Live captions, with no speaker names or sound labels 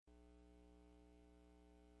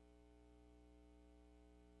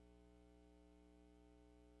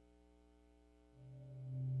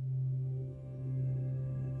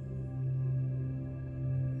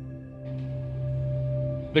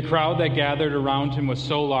The crowd that gathered around him was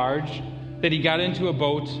so large that he got into a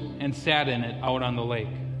boat and sat in it out on the lake,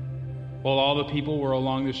 while all the people were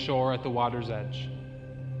along the shore at the water's edge.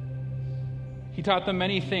 He taught them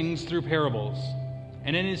many things through parables,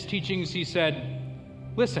 and in his teachings he said,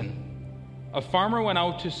 "Listen, a farmer went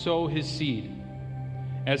out to sow his seed.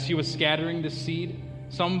 As he was scattering the seed,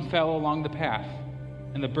 some fell along the path,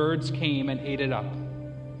 and the birds came and ate it up.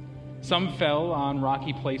 Some fell on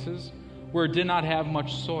rocky places where it did not have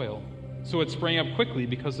much soil, so it sprang up quickly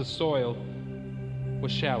because the soil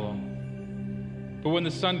was shallow. But when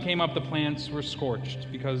the sun came up, the plants were scorched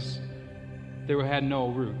because they had no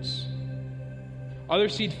roots. Other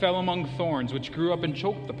seed fell among thorns, which grew up and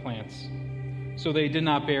choked the plants, so they did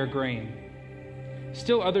not bear grain.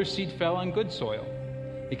 Still other seed fell on good soil.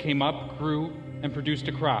 It came up, grew, and produced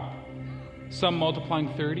a crop, some multiplying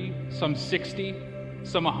 30, some 60,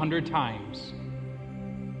 some 100 times."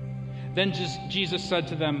 Then Jesus said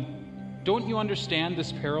to them, "Don't you understand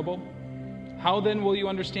this parable? How then will you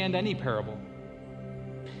understand any parable?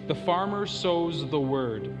 The farmer sows the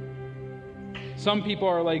word. Some people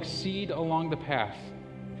are like seed along the path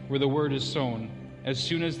where the word is sown. As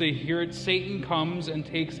soon as they hear it, Satan comes and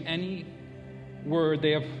takes any word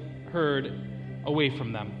they have heard away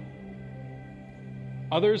from them.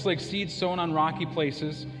 Others, like seed sown on rocky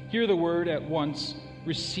places, hear the word at once,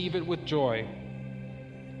 receive it with joy.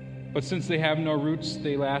 But since they have no roots,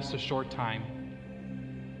 they last a short time.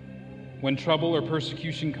 When trouble or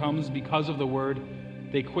persecution comes because of the word,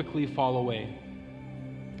 they quickly fall away.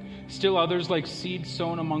 Still others, like seed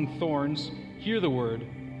sown among thorns, hear the word,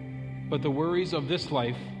 but the worries of this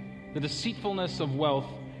life, the deceitfulness of wealth,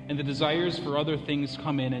 and the desires for other things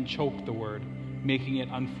come in and choke the word, making it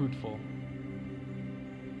unfruitful.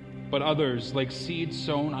 But others, like seed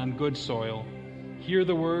sown on good soil, hear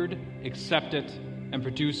the word, accept it, and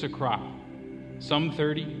produce a crop, some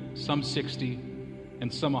 30, some 60,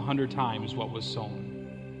 and some 100 times what was sown."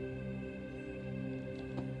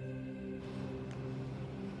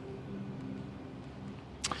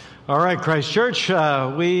 All right, Christ Church,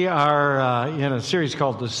 we are in a series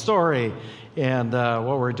called The Story, and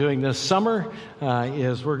what we're doing this summer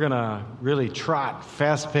is we're going to really trot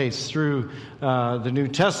fast-paced through the New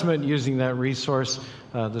Testament using that resource,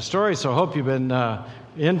 The Story. So I hope you've been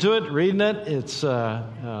into it, reading it. It's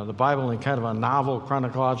the Bible in kind of a novel,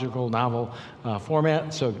 chronological novel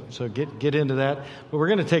format, so get into that. But we're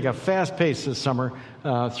going to take a fast pace this summer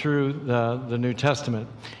through the New Testament.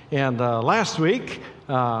 And last week,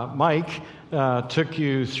 Mike took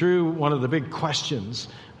you through one of the big questions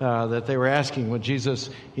that they were asking when Jesus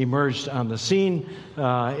emerged on the scene,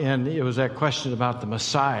 and it was that question about the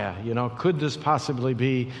Messiah. You know, could this possibly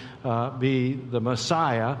be the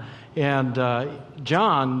Messiah? And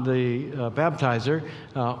John, the baptizer,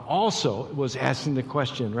 also was asking the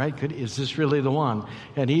question, right? Is this really the one?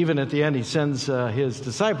 And even at the end, he sends his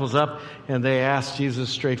disciples up, and they ask Jesus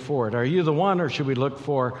straightforward, "Are you the one, or should we look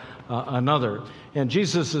for another?" And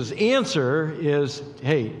Jesus' answer is,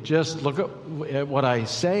 "Hey, just look at what I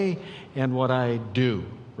say and what I do,"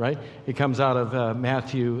 right? It comes out of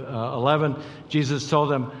Matthew 11. Jesus told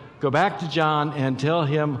them, "Go back to John and tell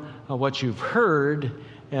him what you've heard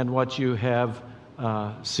and what you have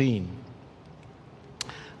seen."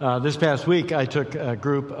 This past week, I took a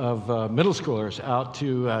group of middle schoolers out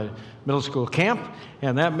to middle school camp,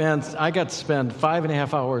 and that meant I got to spend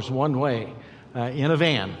 5.5 hours one way in a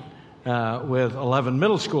van with 11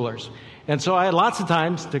 middle schoolers. And so I had lots of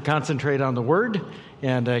times to concentrate on the Word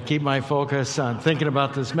and keep my focus on thinking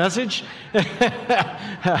about this message.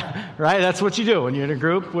 Right? That's what you do. When you're in a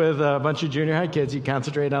group with a bunch of junior high kids, you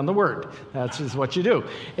concentrate on the Word. That's just what you do.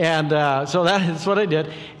 And so that's what I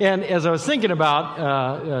did. And as I was thinking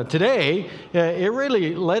about today, it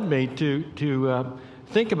really led me to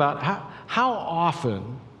think about how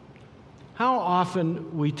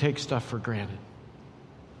often we take stuff for granted.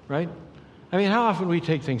 Right? I mean, how often we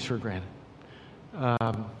take things for granted.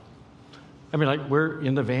 I mean, like, we're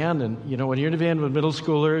in the van, and, you know, when you're in the van with middle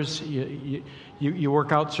schoolers, you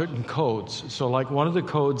work out certain codes. So, like, one of the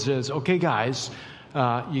codes is, okay, guys,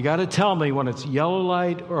 you got to tell me when it's yellow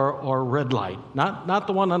light or red light. Not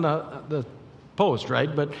the one on the post,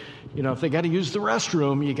 right? But, you know, if they got to use the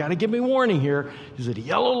restroom, you got to give me warning here. Is it a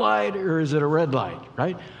yellow light or is it a red light,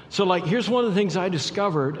 right? So, like, here's one of the things I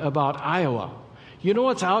discovered about Iowa. You know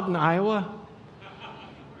what's out in Iowa?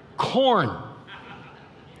 Corn.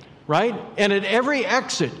 Right? And at every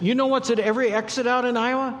exit, you know what's at every exit out in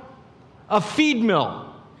Iowa? A feed mill.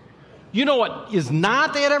 You know what is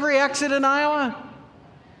not at every exit in Iowa?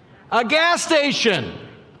 A gas station.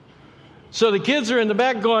 So the kids are in the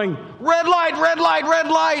back going, red light, red light, red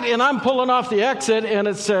light. And I'm pulling off the exit and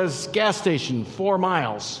it says gas station, 4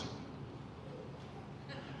 miles.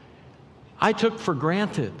 I took for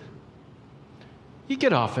granted. You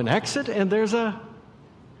get off an exit and there's a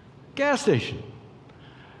gas station.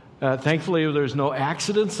 Thankfully, there's no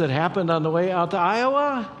accidents that happened on the way out to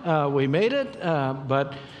Iowa. We made it.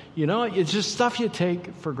 But, it's just stuff you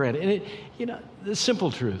take for granted. And the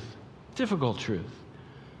simple truth, difficult truth.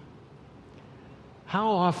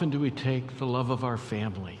 How often do we take the love of our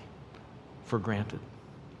family for granted?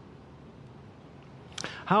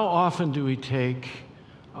 How often do we take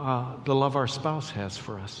the love our spouse has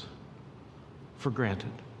for us for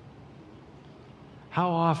granted?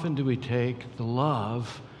 How often do we take the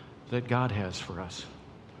love that God has for us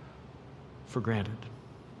for granted?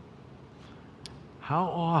 How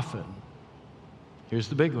often, here's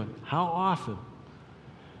the big one, how often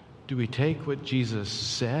do we take what Jesus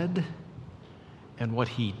said and what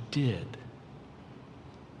he did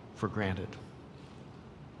for granted?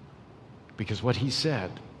 Because what he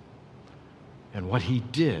said and what he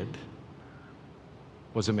did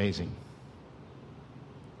was amazing.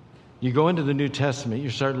 You go into the New Testament, you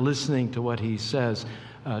start listening to what he says.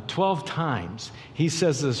 12 times he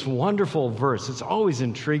says this wonderful verse. It's always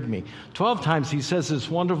intrigued me. 12 times he says this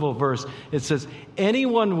wonderful verse. It says,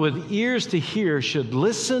 anyone with ears to hear should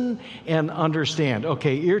listen and understand.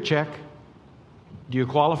 Okay, ear check. Do you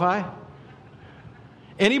qualify?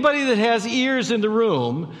 Anybody that has ears in the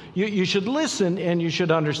room, you should listen and you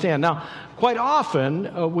should understand. Now, quite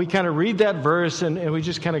often, we kind of read that verse and we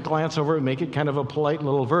just kind of glance over it and make it kind of a polite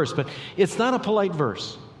little verse. But it's not a polite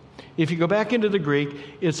verse. If you go back into the Greek,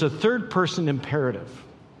 it's a third-person imperative.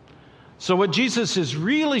 So what Jesus is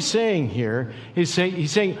really saying here, he's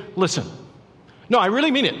saying, listen. No, I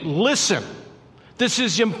really mean it. Listen. This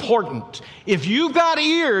is important. If you got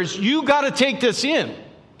ears, you got to take this in.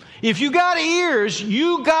 If you got ears,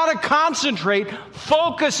 you got to concentrate,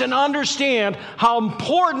 focus, and understand how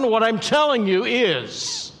important what I'm telling you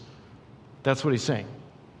is. That's what he's saying.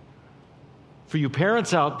 For you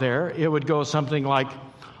parents out there, it would go something like,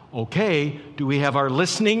 okay, do we have our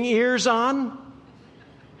listening ears on?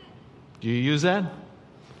 Do you use that?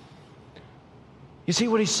 You see,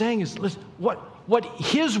 what he's saying is, listen, what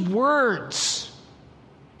his words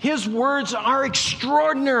are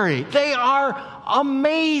extraordinary. They are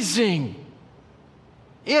amazing.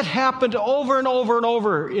 It happened over and over and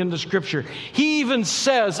over in the Scripture. He even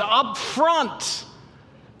says up front,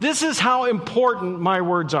 this is how important my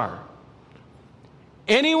words are.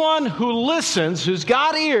 Anyone who listens, who's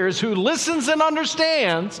got ears, who listens and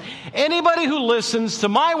understands, anybody who listens to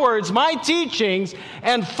my words, my teachings,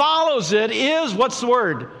 and follows it is, what's the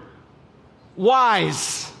word?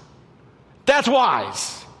 Wise. That's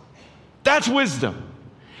wise. That's wisdom.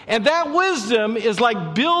 And that wisdom is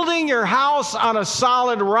like building your house on a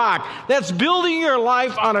solid rock. That's building your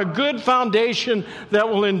life on a good foundation that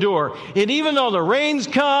will endure. And even though the rains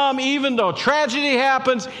come, even though tragedy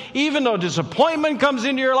happens, even though disappointment comes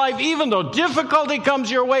into your life, even though difficulty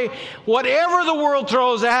comes your way, whatever the world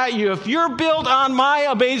throws at you, if you're built on my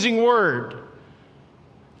amazing word,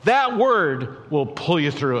 that word will pull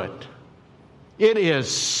you through it. It is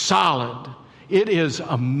solid. It is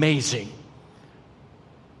amazing.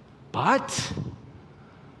 But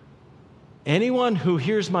anyone who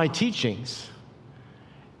hears my teachings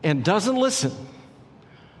and doesn't listen,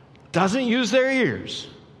 doesn't use their ears,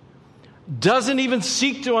 doesn't even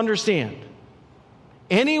seek to understand,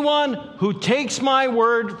 anyone who takes my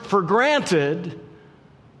word for granted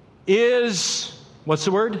is, what's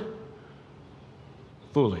the word?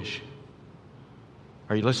 Foolish.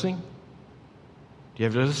 Are you listening? Do you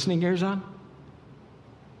have your listening ears on?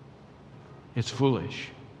 It's foolish.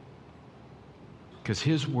 Because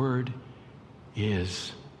his word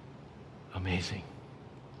is amazing.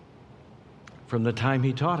 From the time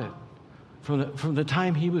he taught it, from the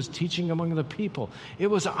time he was teaching among the people, it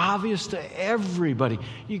was obvious to everybody.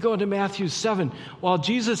 You go into Matthew 7. While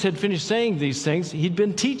Jesus had finished saying these things, he'd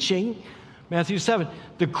been teaching, Matthew 7.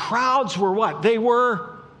 The crowds were what? They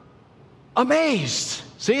were amazed.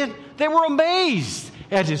 See it? They were amazed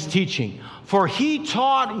at his teaching. For he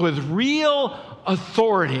taught with real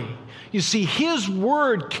authority. You see, his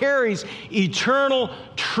word carries eternal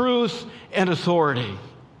truth and authority.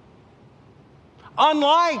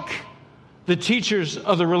 Unlike the teachers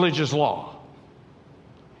of the religious law.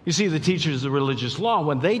 You see, the teachers of the religious law,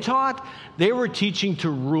 when they taught, they were teaching to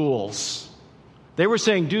rules. They were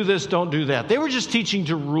saying, do this, don't do that. They were just teaching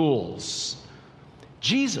to rules.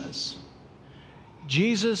 Jesus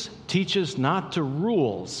teaches not to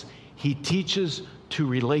rules. He teaches to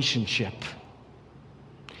relationship.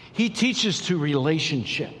 He teaches to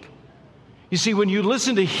relationship. You see, when you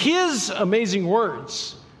listen to His amazing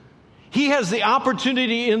words, He has the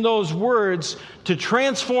opportunity in those words to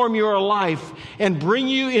transform your life and bring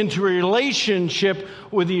you into a relationship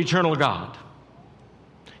with the eternal God.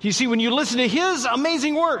 You see, when you listen to His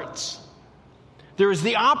amazing words, there is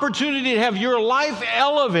the opportunity to have your life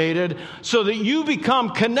elevated so that you become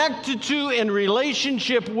connected to and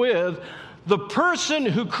relationship with the person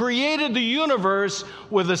who created the universe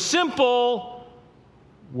with a simple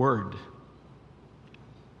word.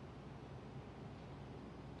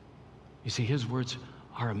 You see, His words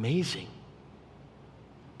are amazing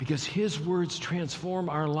because His words transform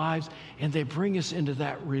our lives and they bring us into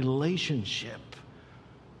that relationship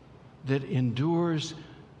that endures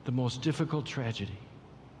the most difficult tragedy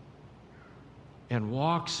and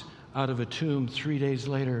walks out of a tomb 3 days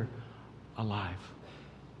later alive.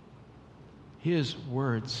 His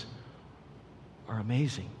words are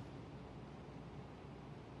amazing.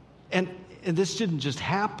 And this didn't just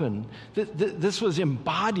happen. This was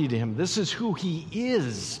embodied in Him. This is who He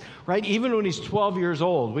is, right? Even when He's 12 years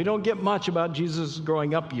old. We don't get much about Jesus'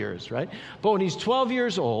 growing up years, right? But when He's 12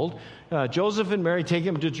 years old, Joseph and Mary take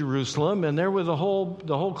Him to Jerusalem, and they're with the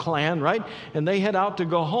whole clan, right? And they head out to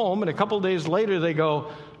go home, and a couple days later they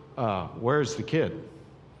go, where's the kid?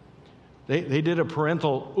 They did a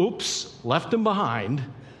parental oops, left him behind.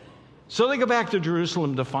 So they go back to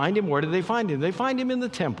Jerusalem to find Him. Where did they find Him? They find Him in the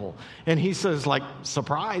temple. And He says, like,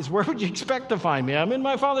 surprise, where would you expect to find me? I'm in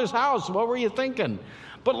my Father's house. What were you thinking?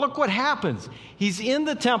 But look what happens. He's in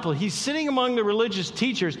the temple. He's sitting among the religious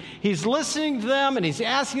teachers. He's listening to them, and He's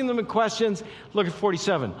asking them questions. Look at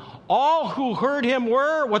 47. All who heard Him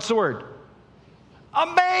were, what's the word?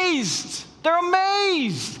 Amazed. They're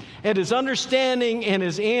amazed at His understanding and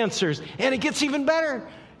His answers. And it gets even better.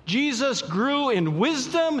 Jesus grew in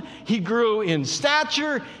wisdom, He grew in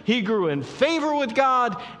stature, He grew in favor with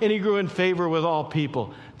God, and He grew in favor with all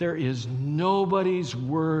people. There is nobody's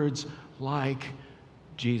words like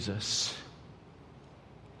Jesus.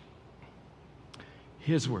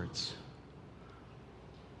 His words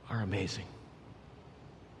are amazing.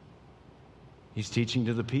 He's teaching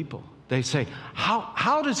to the people. They say,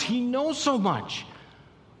 how does He know so much?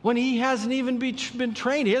 When He hasn't even been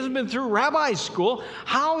trained, He hasn't been through rabbi school,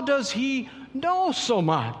 how does He know so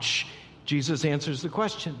much? Jesus answers the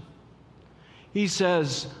question. He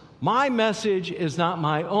says, my message is not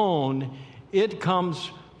my own. It comes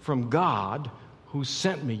from God who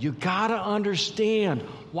sent me. You got to understand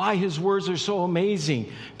why His words are so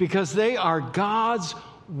amazing, because they are God's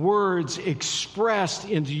words expressed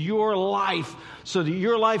into your life so that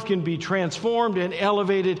your life can be transformed and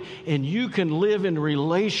elevated and you can live in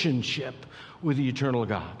relationship with the eternal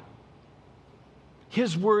God.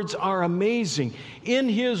 His words are amazing. In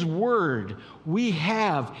His word, we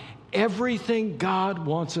have everything God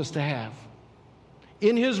wants us to have.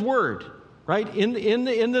 In His word, right?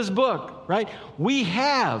 In this book, right? We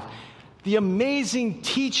have the amazing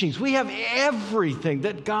teachings. We have everything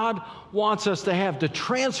that God wants us to have to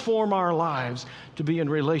transform our lives to be in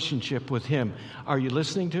relationship with Him. Are you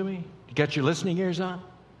listening to me? You got your listening ears on?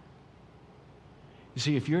 You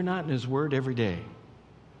see, if you're not in His Word every day,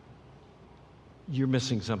 you're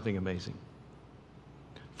missing something amazing.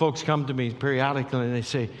 Folks come to me periodically and they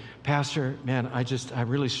say, Pastor, man, I'm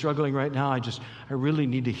really struggling right now. I really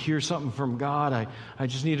need to hear something from God. I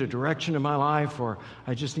just need a direction in my life, or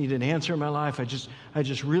I just need an answer in my life. I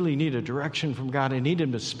just really need a direction from God. I need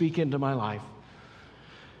Him to speak into my life.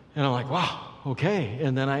 And I'm like, wow, okay.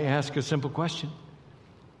 And then I ask a simple question.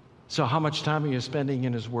 So how much time are you spending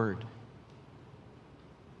in His Word?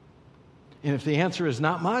 And if the answer is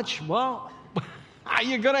not much, well, how are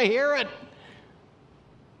you going to hear it?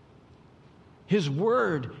 His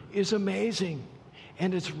Word is amazing,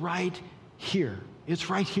 and it's right here. It's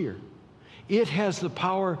right here. It has the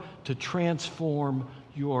power to transform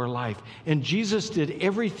your life. And Jesus did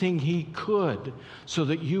everything He could so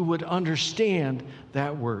that you would understand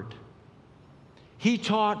that Word. He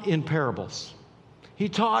taught in parables. He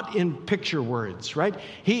taught in picture words, right?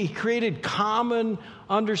 He created common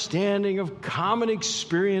understanding of common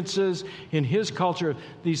experiences in His culture,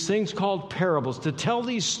 these things called parables, to tell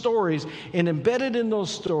these stories, and embedded in those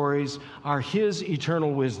stories are His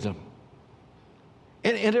eternal wisdom.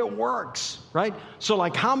 And it works, right? So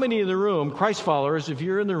like, how many in the room, Christ followers, if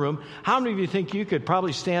you're in the room, how many of you think you could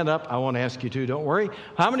probably stand up? I won't ask you to, don't worry.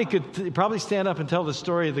 How many could probably stand up and tell the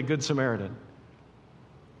story of the Good Samaritan?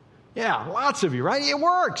 Yeah, lots of you, right? It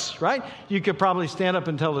works, right? You could probably stand up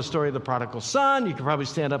and tell the story of the prodigal son. You could probably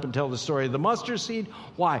stand up and tell the story of the mustard seed.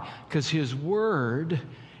 Why? Because His Word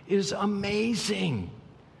is amazing.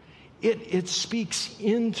 It speaks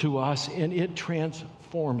into us and it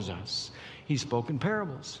transforms us. He spoke in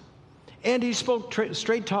parables. And he spoke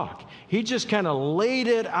straight talk. He just kind of laid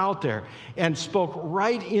it out there and spoke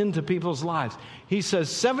right into people's lives. He says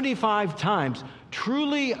 75 times,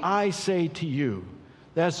 "Truly I say to you."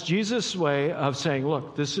 That's Jesus' way of saying,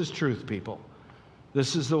 look, this is truth, people.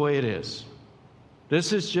 This is the way it is.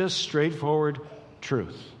 This is just straightforward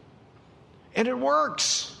truth. And it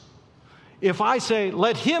works. If I say,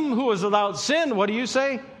 "Let him who is without sin," what do you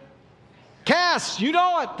say? "Cast," you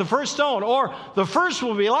know it, "the first stone." Or the first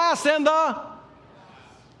will be last and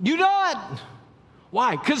you know it.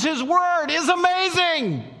 Why? Because his word is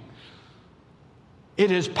amazing. It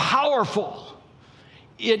is powerful.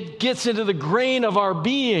 It gets into the grain of our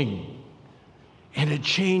being. And it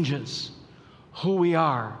changes who we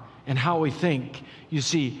are and how we think. You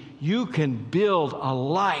see, you can build a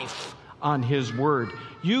life on his word.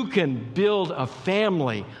 You can build a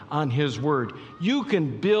family on his word. You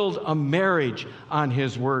can build a marriage on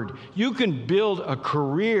his word. You can build a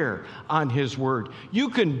career on his word. You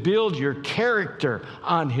can build your character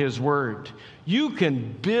on his word. You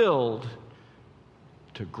can build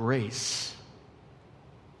to grace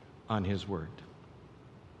on his word.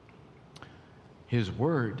 His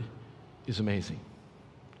word is amazing.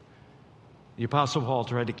 The Apostle Paul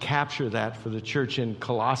tried to capture that for the church in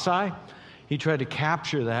Colossae. He tried to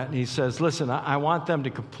capture that, and he says, listen, I want them to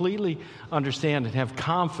completely understand and have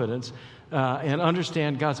confidence and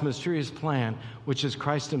understand God's mysterious plan, which is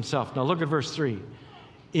Christ himself. Now look at verse 3.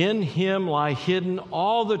 In him lie hidden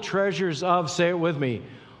all the treasures of, say it with me,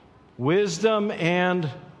 wisdom and,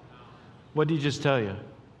 what did he just tell you?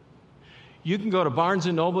 You can go to Barnes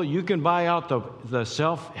 & Noble, you can buy out the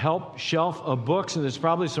self-help shelf of books, and there's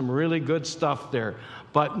probably some really good stuff there.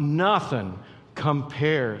 But nothing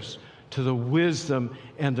compares to the wisdom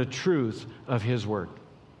and the truth of his word.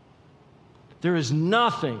 There is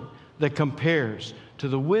nothing that compares to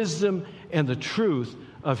the wisdom and the truth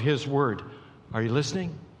of his word. Are you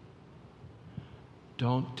listening?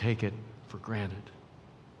 Don't take it for granted.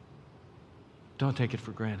 Don't take it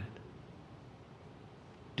for granted.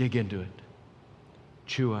 Dig into it.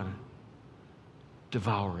 Chew on it.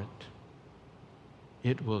 Devour it.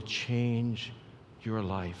 It will change your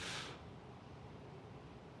life.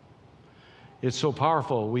 It's so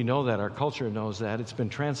powerful. We know that. Our culture knows that. It's been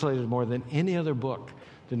translated more than any other book.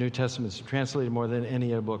 The New Testament's translated more than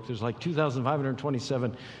any other book. There's like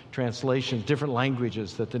 2,527 translations, different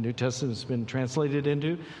languages that the New Testament's been translated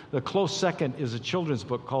into. The close second is a children's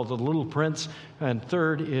book called The Little Prince, and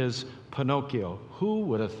third is Pinocchio. Who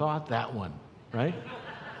would have thought that one, right?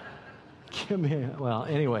 Well,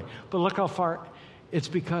 anyway, but look how far. It's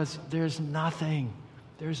because there's nothing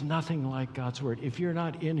like God's word. If you're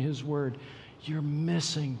not in his word, you're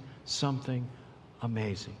missing something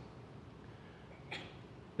amazing.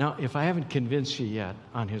 Now, if I haven't convinced you yet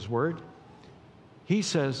on his word, he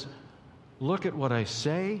says, look at what I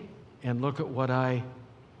say and look at what I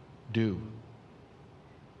do.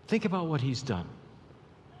 Think about what he's done.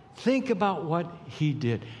 Think about what he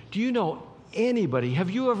did. Do you know anybody? Have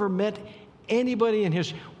you ever met anybody in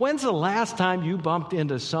history? When's the last time you bumped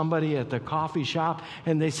into somebody at the coffee shop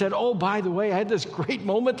and they said, oh, by the way, I had this great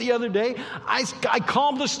moment the other day. I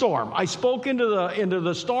calmed the storm. I spoke into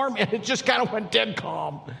the storm and it just kind of went dead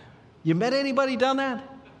calm. You met anybody done that?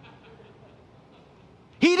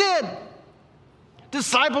 He did.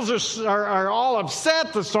 Disciples are all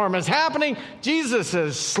upset. The storm is happening. Jesus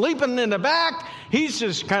is sleeping in the back. He's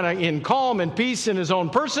just kind of in calm and peace in his own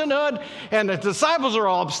personhood. And the disciples are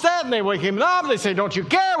all upset, and they wake him up. They say, don't you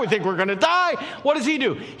care? We think we're going to die. What does he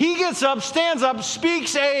do? He gets up, stands up,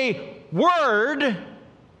 speaks a word,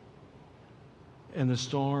 and the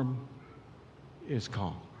storm is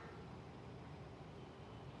calm.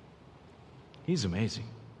 He's amazing.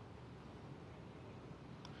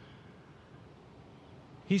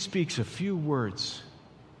 He speaks a few words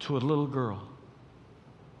to a little girl,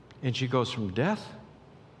 and she goes from death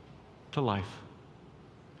to life.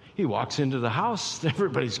 He walks into the house,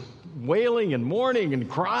 everybody's wailing and mourning and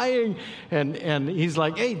crying, and he's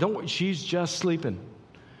like, hey, don't worry, she's just sleeping.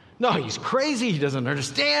 No, he's crazy, he doesn't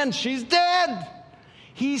understand, she's dead.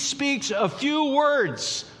 He speaks a few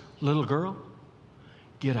words. Little girl,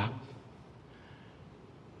 get up.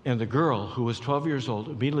 And the girl, who was 12 years old,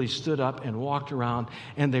 immediately stood up and walked around,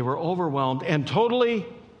 and they were overwhelmed and totally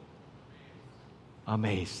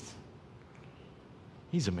amazed.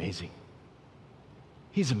 He's amazing.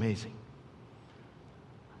 He's amazing.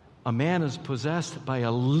 A man is possessed by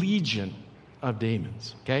a legion of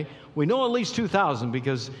demons, okay? We know at least 2,000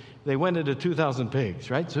 because they went into 2,000 pigs,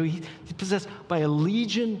 right? So he's possessed by a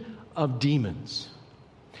legion of demons.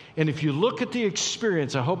 And if you look at the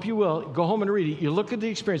experience, I hope you will, go home and read it. You look at the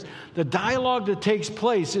experience. The dialogue that takes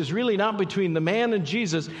place is really not between the man and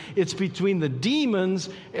Jesus. It's between the demons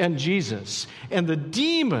and Jesus. And the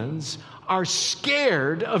demons are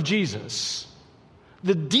scared of Jesus.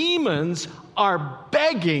 The demons are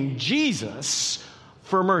begging Jesus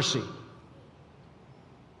for mercy.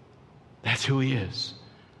 That's who he is.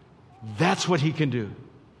 That's what he can do.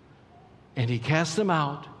 And he casts them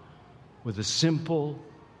out with a simple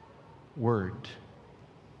word.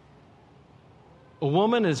 A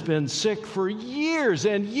woman has been sick for years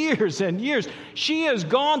and years and years. She has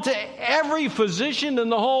gone to every physician in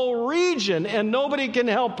the whole region, and nobody can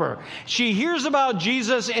help her. She hears about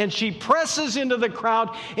Jesus, and she presses into the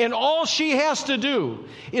crowd, and all she has to do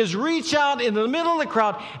is reach out in the middle of the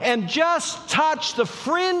crowd and just touch the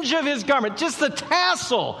fringe of his garment, just the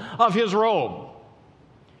tassel of his robe.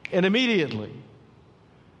 And immediately,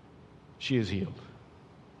 she is healed.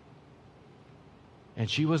 And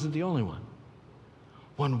she wasn't the only one.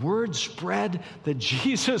 When word spread that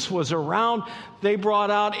Jesus was around, they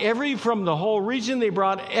brought out from the whole region, they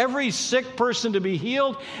brought every sick person to be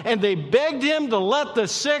healed, and they begged him to let the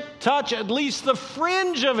sick touch at least the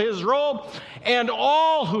fringe of his robe, and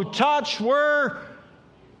all who touched were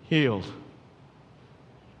healed.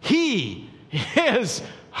 He is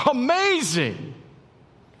amazing.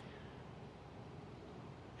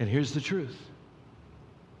 And here's the truth.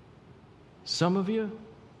 Some of you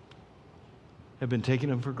have been taking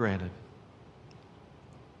him for granted.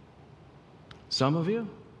 Some of you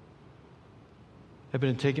have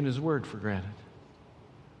been taking his word for granted.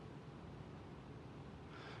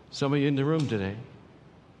 Some of you in the room today,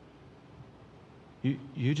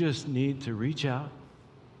 you just need to reach out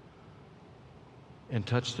and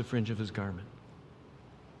touch the fringe of his garment.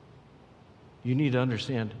 You need to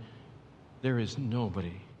understand there is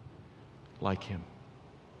nobody like him.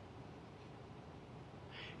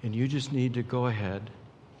 And you just need to go ahead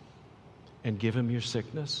and give him your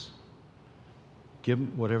sickness. Give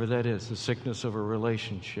him whatever that is, the sickness of a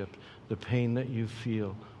relationship, the pain that you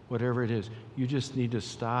feel, whatever it is. You just need to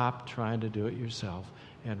stop trying to do it yourself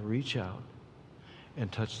and reach out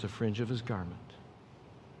and touch the fringe of his garment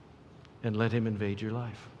and let him invade your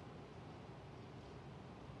life.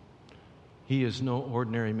 He is no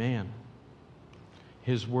ordinary man.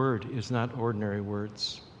 His word is not ordinary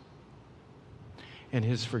words. And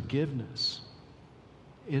his forgiveness,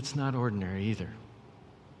 it's not ordinary either.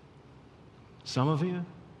 Some of you,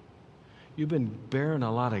 you've been bearing a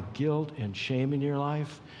lot of guilt and shame in your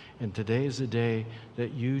life, and today is the day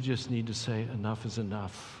that you just need to say, enough is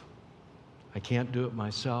enough. I can't do it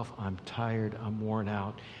myself. I'm tired. I'm worn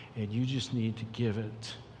out. And you just need to give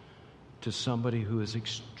it to somebody who is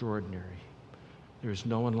extraordinary. There is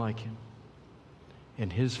no one like him.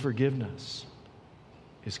 And his forgiveness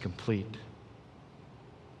is complete.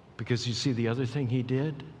 Because you see, the other thing he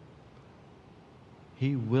did,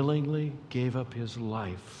 he willingly gave up his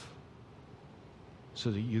life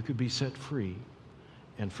so that you could be set free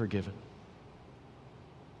and forgiven.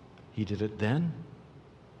 He did it then,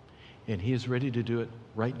 and he is ready to do it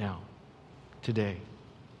right now, today,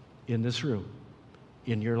 in this room,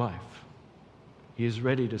 in your life. He is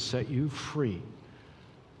ready to set you free.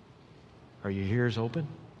 Are your ears open?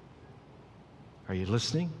 Are you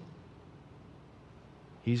listening?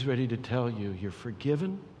 He's ready to tell you you're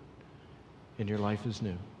forgiven and your life is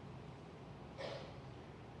new.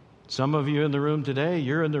 Some of you in the room today,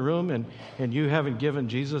 you're in the room and you haven't given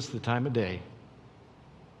Jesus the time of day.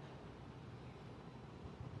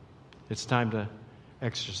 It's time to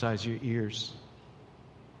exercise your ears.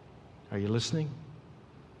 Are you listening?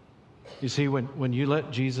 You see, when you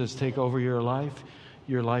let Jesus take over your life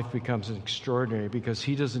becomes extraordinary because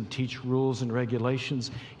he doesn't teach rules and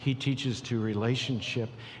regulations. He teaches to relationship.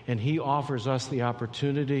 And he offers us the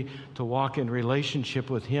opportunity to walk in relationship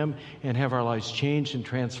with him and have our lives changed and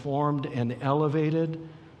transformed and elevated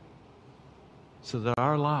so that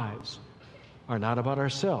our lives are not about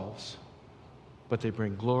ourselves, but they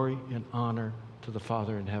bring glory and honor to the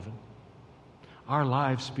Father in heaven. Our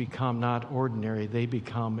lives become not ordinary, they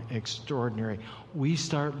become extraordinary. We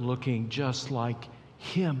start looking just like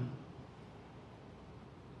him.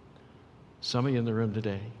 Some of you in the room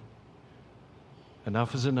today,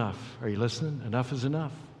 enough is enough. Are you listening? Enough is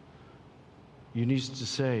enough. You need to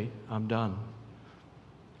say, I'm done.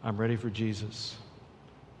 I'm ready for Jesus,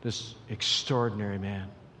 this extraordinary man,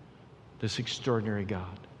 this extraordinary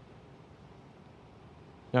God.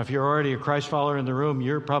 Now, if you're already a Christ follower in the room,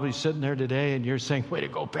 you're probably sitting there today and you're saying, way to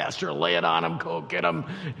go, Pastor, lay it on him, go get him.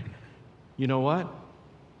 You know what?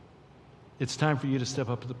 It's time for you to step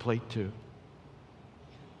up to the plate too.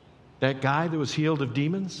 That guy that was healed of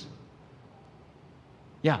demons?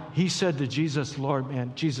 Yeah, he said to Jesus, Lord,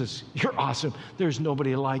 man, Jesus, you're awesome. There's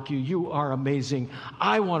nobody like you. You are amazing.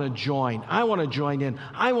 I want to join. I want to join in.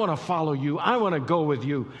 I want to follow you. I want to go with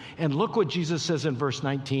you. And look what Jesus says in verse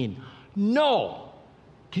 19. No.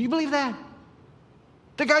 Can you believe that?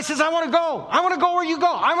 The guy says, I want to go. I want to go where you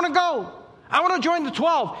go. I want to go. I want to join the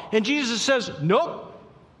 12. And Jesus says, nope.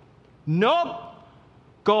 Nope.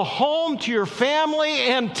 Go home to your family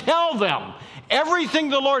and tell them everything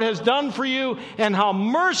the Lord has done for you and how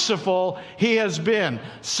merciful He has been.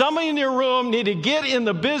 Some in your room need to get in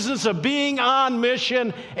the business of being on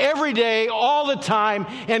mission every day, all the time,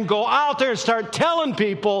 and go out there and start telling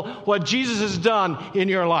people what Jesus has done in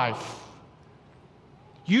your life.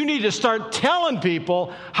 You need to start telling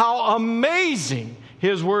people how amazing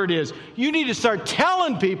His Word is. You need to start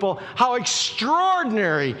telling people how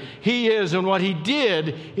extraordinary He is and what He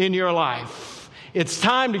did in your life. It's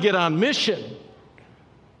time to get on mission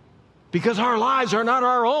because our lives are not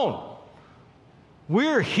our own.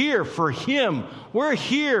 We're here for Him. We're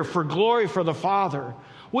here for glory for the Father.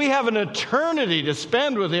 We have an eternity to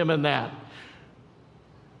spend with Him in that.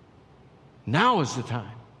 Now is the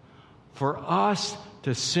time for us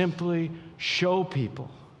to simply show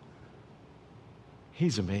people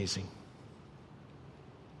He's amazing.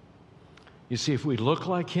 You see, if we look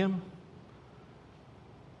like Him,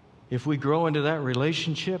 if we grow into that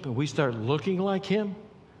relationship and we start looking like Him,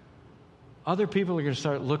 other people are going to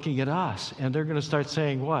start looking at us and they're going to start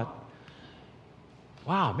saying what?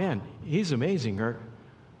 Wow, man, He's amazing. Or,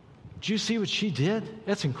 did you see what she did?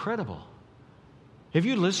 That's incredible. Have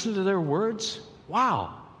you listened to their words?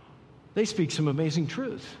 Wow, they speak some amazing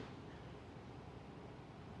truth.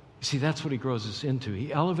 You see, that's what He grows us into.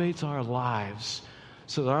 He elevates our lives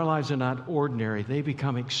so that our lives are not ordinary. They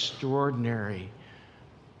become extraordinary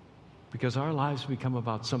because our lives become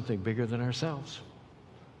about something bigger than ourselves.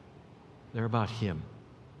 They're about Him.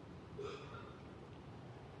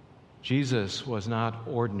 Jesus was not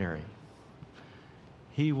ordinary.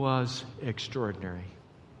 He was extraordinary.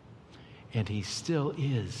 And He still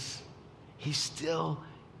is. He still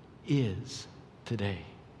is today.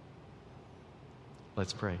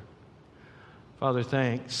 Let's pray. Father,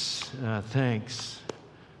 thanks. Thanks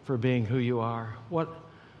for being who You are.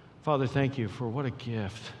 Father, thank You for what a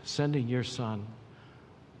gift, sending Your Son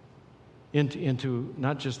into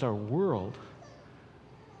not just our world,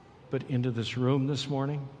 but into this room this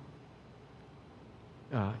morning,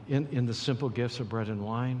 in the simple gifts of bread and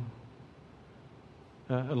wine.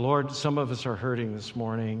 Lord, some of us are hurting this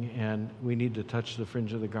morning, and we need to touch the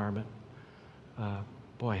fringe of the garment.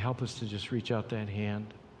 Boy, help us to just reach out that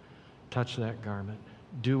hand, touch that garment,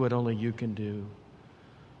 do what only You can do.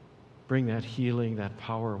 Bring that healing, that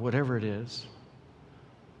power, whatever it is.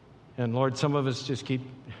 And Lord, some of us just keep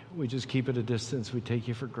at a distance. We take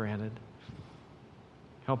You for granted.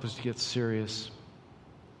 Help us to get serious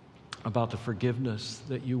about the forgiveness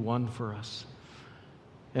that You won for us.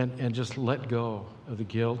 And just let go of the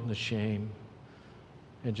guilt and the shame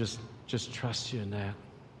and just trust You in that.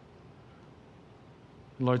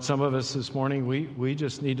 Lord, some of us this morning, we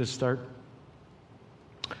just need to start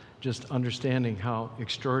just understanding how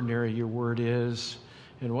extraordinary Your Word is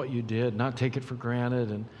and what You did, not take it for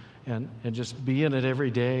granted, and just be in it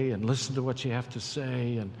every day and listen to what You have to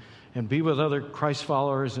say and be with other Christ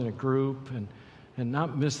followers in a group and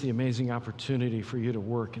not miss the amazing opportunity for You to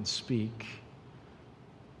work and speak.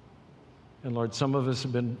 And Lord, some of us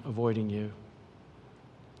have been avoiding You.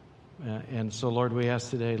 And so, Lord, we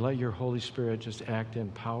ask today, let Your Holy Spirit just act in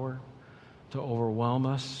power to overwhelm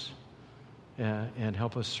us and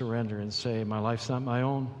help us surrender and say, my life's not my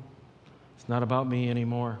own. It's not about me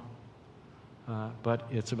anymore, but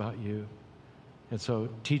it's about You. And so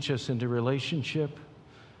teach us into relationship,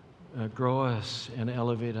 grow us and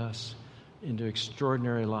elevate us into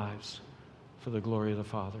extraordinary lives for the glory of the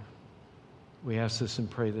Father. We ask this and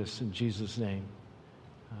pray this in Jesus' name.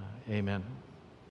 Amen.